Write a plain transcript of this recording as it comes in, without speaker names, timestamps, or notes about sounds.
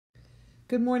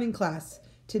Good morning, class.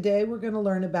 Today we're going to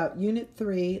learn about Unit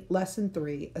 3, Lesson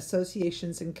 3,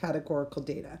 Associations and Categorical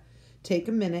Data. Take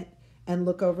a minute and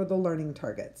look over the learning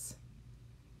targets.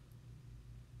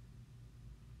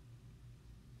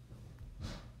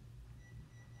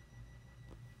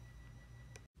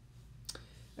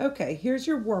 Okay, here's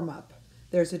your warm-up.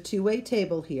 There's a two-way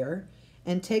table here,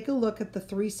 and take a look at the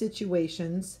three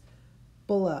situations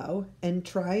below and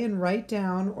try and write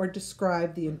down or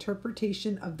describe the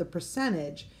interpretation of the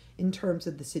percentage in terms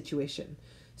of the situation.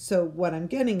 So what I'm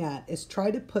getting at is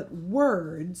try to put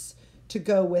words to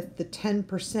go with the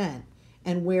 10%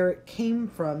 and where it came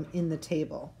from in the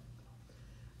table.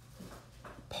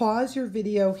 Pause your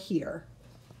video here,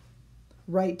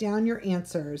 write down your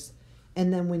answers,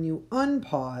 and then when you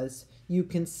unpause, you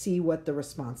can see what the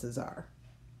responses are.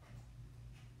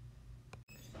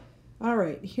 All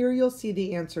right, here you'll see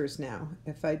the answers now.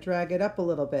 If I drag it up a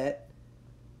little bit,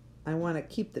 I want to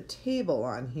keep the table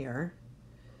on here.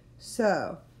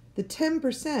 So the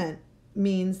 10%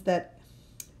 means that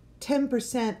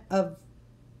 10% of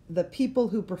the people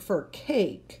who prefer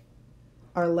cake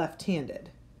are left-handed.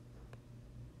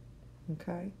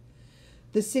 Okay.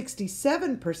 The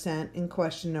 67% in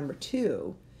question number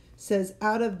 2 says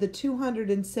out of the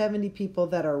 270 people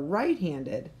that are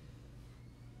right-handed,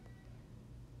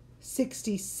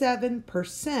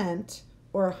 67%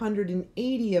 or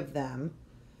 180 of them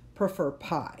prefer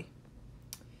pie.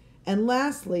 And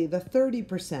lastly, the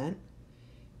 30%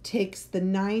 takes the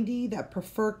 90 that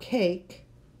prefer cake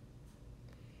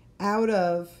out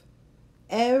of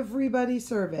everybody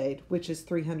surveyed, which is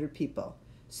 300 people.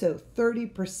 So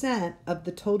 30% of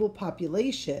the total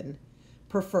population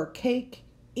prefer cake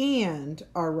and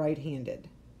are right-handed.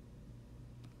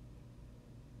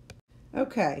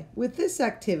 Okay, with this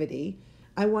activity,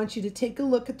 I want you to take a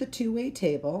look at the two-way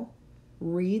table,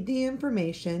 read the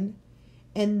information,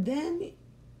 and then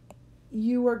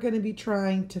you are going to be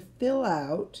trying to fill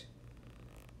out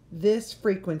this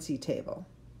frequency table.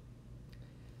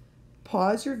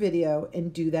 Pause your video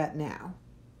and do that now.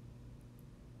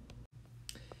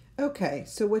 Okay,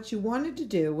 so what you wanted to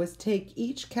do was take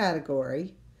each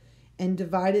category and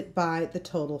divide it by the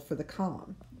total for the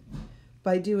column.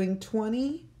 By doing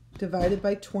 20 divided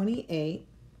by 28,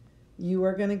 you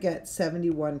are going to get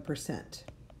 71%.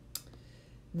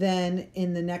 Then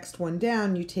in the next one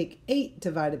down, you take 8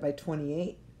 divided by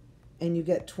 28 and you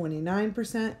get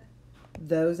 29%.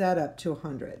 Those add up to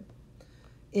 100.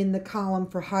 In the column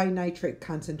for high nitrate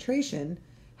concentration,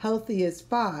 healthy is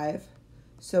 5,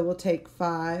 so we'll take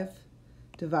 5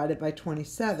 divided by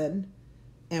 27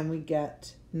 and we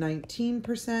get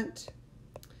 19%.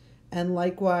 And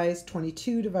likewise,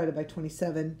 22 divided by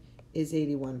 27 is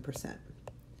 81%.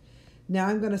 Now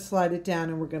I'm going to slide it down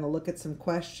and we're going to look at some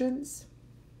questions.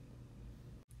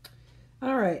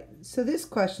 All right, so this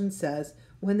question says,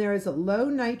 when there is a low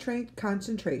nitrate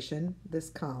concentration, this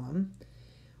column,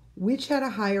 which had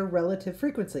a higher relative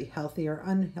frequency, healthy or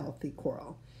unhealthy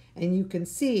coral? And you can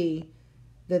see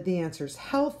that the answer is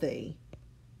healthy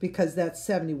because that's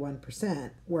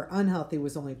 71%, where unhealthy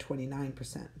was only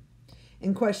 29%.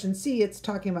 In question C, it's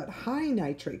talking about high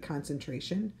nitrate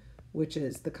concentration, which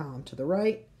is the column to the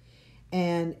right.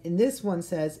 And in this one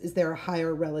says, is there a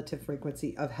higher relative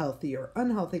frequency of healthy or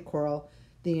unhealthy coral?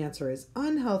 The answer is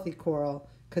unhealthy coral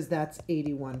because that's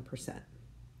 81%.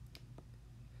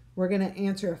 We're going to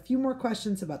answer a few more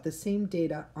questions about the same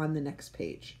data on the next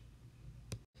page.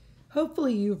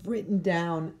 Hopefully you've written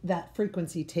down that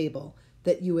frequency table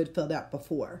that you had filled out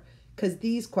before because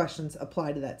these questions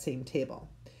apply to that same table.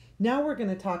 Now we're going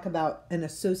to talk about an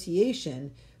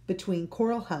association between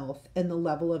coral health and the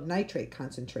level of nitrate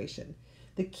concentration.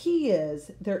 The key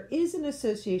is there is an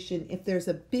association if there's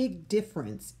a big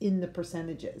difference in the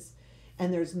percentages,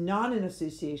 and there's not an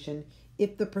association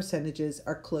if the percentages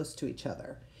are close to each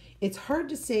other. It's hard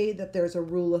to say that there's a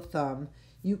rule of thumb.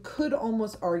 You could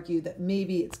almost argue that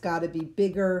maybe it's got to be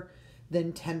bigger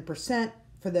than 10%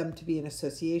 for them to be an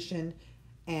association,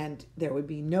 and there would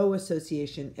be no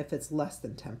association if it's less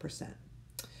than 10%.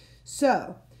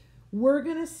 So we're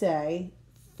going to say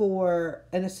for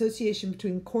an association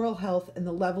between coral health and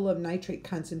the level of nitrate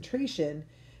concentration,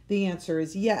 the answer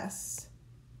is yes.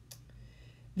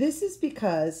 This is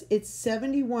because it's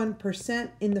 71%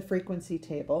 in the frequency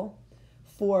table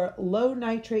for low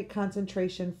nitrate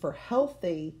concentration for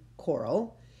healthy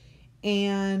coral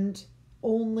and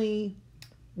only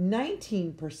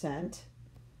 19%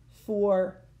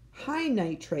 for high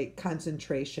nitrate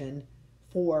concentration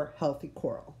for healthy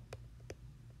coral.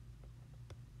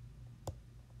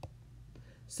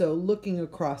 So looking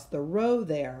across the row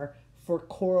there for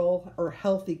coral or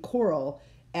healthy coral,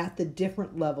 at the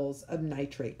different levels of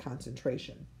nitrate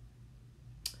concentration.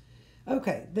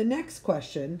 Okay, the next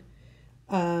question.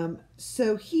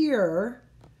 So here,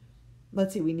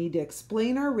 let's see, we need to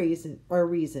explain our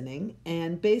reasoning,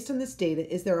 and based on this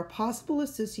data, is there a possible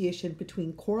association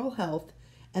between coral health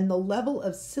and the level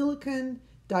of silicon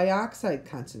dioxide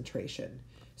concentration?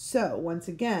 So once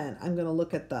again, I'm going to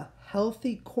look at the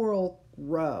healthy coral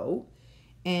row,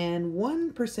 and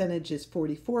one percentage is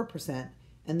 44%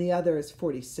 and the other is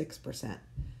 46%.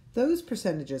 Those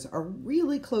percentages are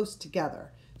really close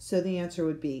together. So the answer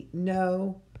would be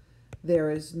no,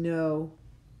 there is no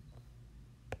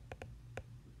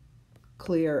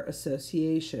clear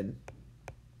association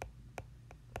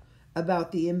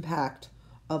about the impact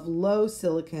of low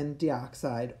silicon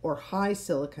dioxide or high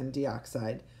silicon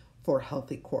dioxide for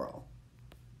healthy coral.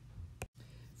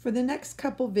 For the next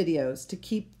couple videos, to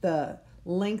keep the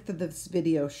length of this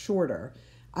video shorter,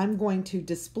 I'm going to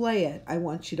display it. I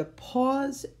want you to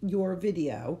pause your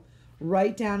video,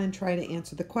 write down and try to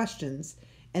answer the questions,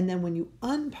 and then when you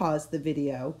unpause the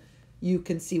video, you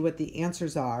can see what the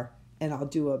answers are, and I'll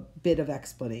do a bit of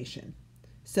explanation.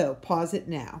 So pause it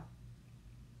now.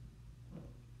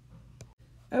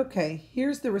 Okay,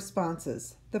 here's the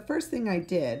responses. The first thing I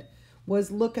did was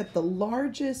look at the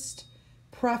largest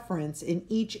preference in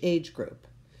each age group.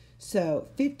 So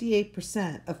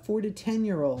 58% of 4 to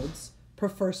 10-year-olds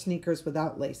prefer sneakers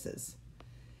without laces,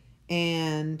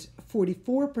 and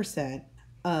 44%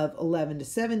 of 11 to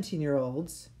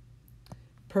 17-year-olds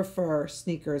prefer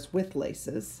sneakers with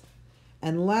laces,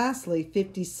 and lastly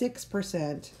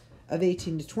 56% of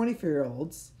 18 to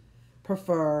 24-year-olds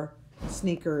prefer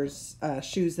sneakers,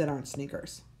 shoes that aren't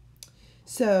sneakers.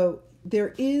 So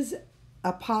there is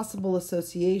a possible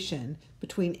association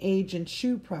between age and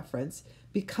shoe preference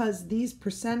because these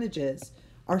percentages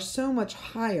are so much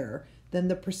higher than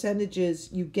the percentages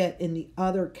you get in the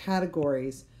other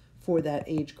categories for that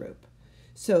age group.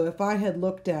 So if I had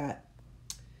looked at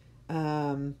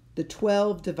the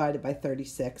 12 divided by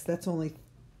 36, that's only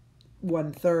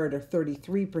 1/3 or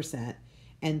 33%,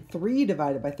 and 3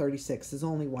 divided by 36 is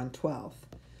only 1/12.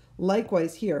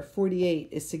 Likewise here, 48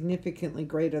 is significantly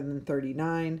greater than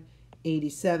 39,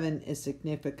 87 is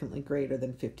significantly greater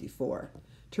than 54.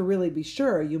 To really be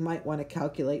sure, you might want to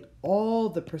calculate all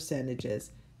the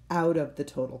percentages out of the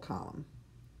total column.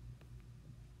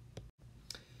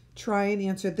 Try and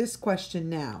answer this question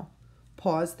now.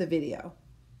 Pause the video.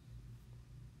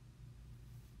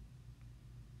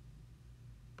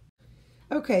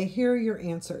 Okay, here are your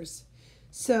answers.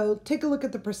 So take a look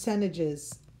at the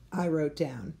percentages I wrote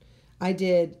down. I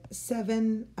did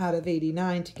 7 out of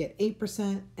 89 to get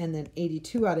 8%, and then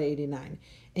 82 out of 89.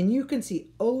 And you can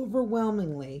see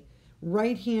overwhelmingly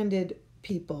right-handed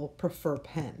people prefer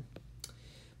pen.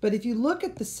 But if you look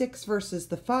at the 6 versus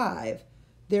the 5,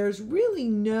 there's really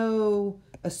no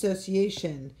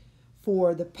association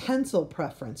for the pencil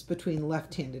preference between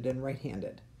left-handed and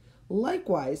right-handed.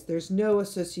 Likewise, there's no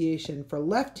association for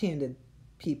left-handed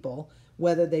people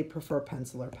whether they prefer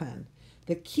pencil or pen.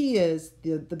 The key is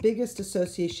the biggest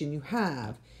association you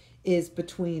have is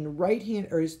between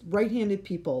right-handed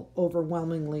people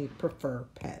overwhelmingly prefer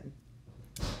pen.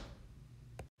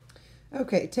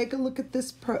 Okay, take a look at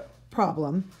this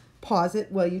problem. Pause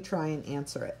it while you try and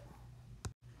answer it.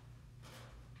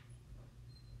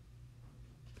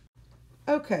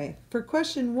 Okay, for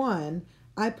question 1,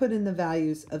 I put in the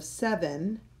values of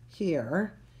 7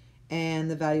 here and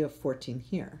the value of 14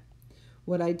 here.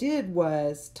 What I did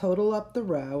was total up the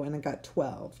row and I got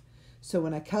 12. So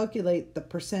when I calculate the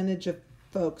percentage of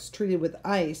folks treated with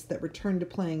ice that returned to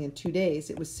playing in 2 days,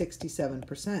 it was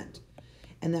 67%.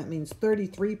 And that means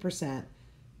 33%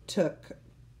 took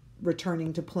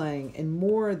returning to playing in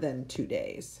more than 2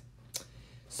 days.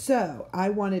 So I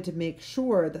wanted to make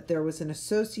sure that there was an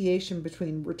association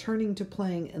between returning to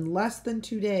playing in less than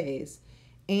 2 days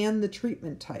and the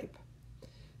treatment type.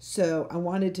 So I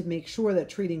wanted to make sure that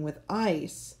treating with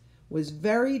ice was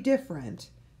very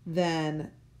different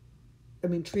than,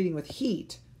 treating with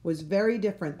heat was very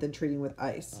different than treating with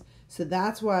ice. So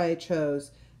that's why I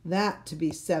chose that to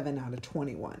be 7 out of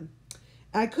 21.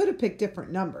 I could have picked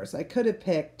different numbers. I could have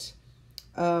picked,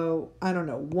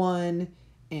 1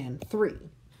 and 3.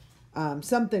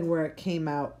 Something where it came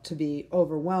out to be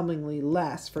overwhelmingly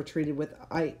less for treated with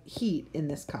heat in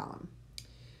this column.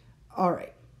 All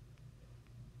right.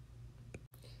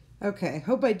 Okay,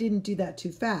 hope I didn't do that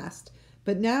too fast,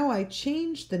 but now I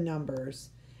changed the numbers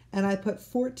and I put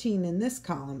 14 in this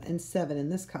column and 7 in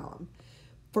this column.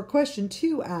 For question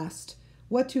 2 asked,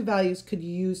 what 2 values could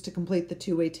you use to complete the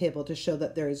two-way table to show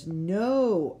that there is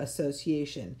no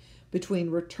association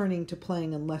between returning to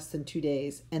playing in less than 2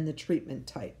 days and the treatment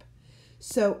type.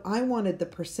 So I wanted the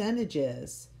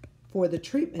percentages for the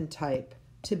treatment type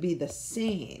to be the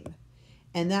same.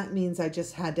 And that means I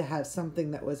just had to have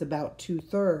something that was about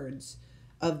 2/3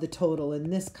 of the total in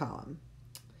this column.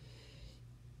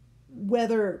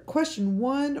 Whether question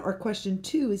 1 or question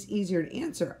 2 is easier to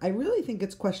answer, I really think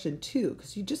it's question 2,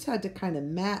 because you just had to kind of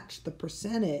match the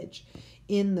percentage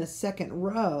in the second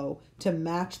row to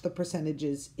match the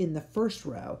percentages in the first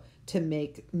row to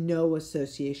make no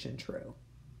association true.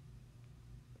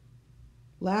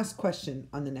 Last question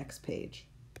on the next page.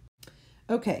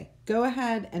 Okay, go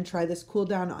ahead and try this cool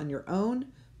down on your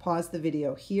own. Pause the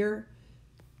video here.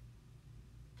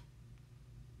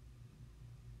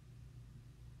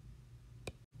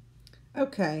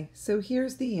 Okay, so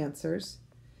here's the answers.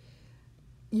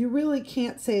 You really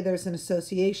can't say there's an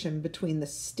association between the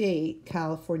state,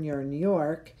 California or New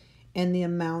York, and the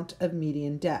amount of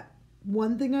median debt.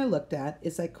 One thing I looked at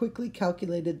is I quickly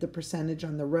calculated the percentage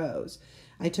on the rows.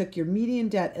 I took your median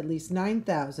debt, at least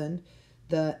 9,000,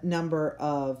 the number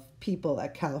of people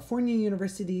at California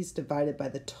universities divided by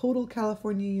the total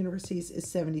California universities is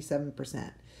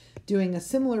 77%. Doing a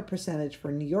similar percentage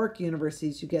for New York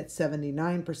universities, you get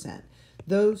 79%.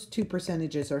 Those two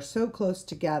percentages are so close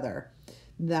together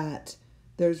that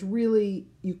there's really,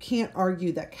 you can't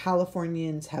argue that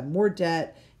Californians have more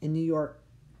debt and New York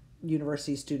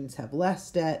university students have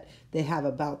less debt. They have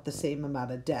about the same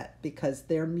amount of debt because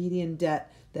their median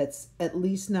debt that's at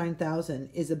least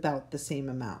 9,000 is about the same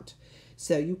amount.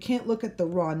 So you can't look at the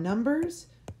raw numbers,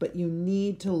 but you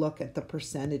need to look at the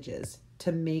percentages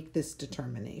to make this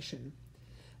determination.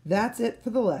 That's it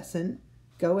for the lesson.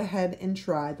 Go ahead and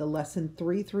try the lesson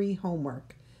 3.3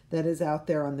 homework that is out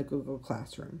there on the Google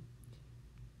Classroom.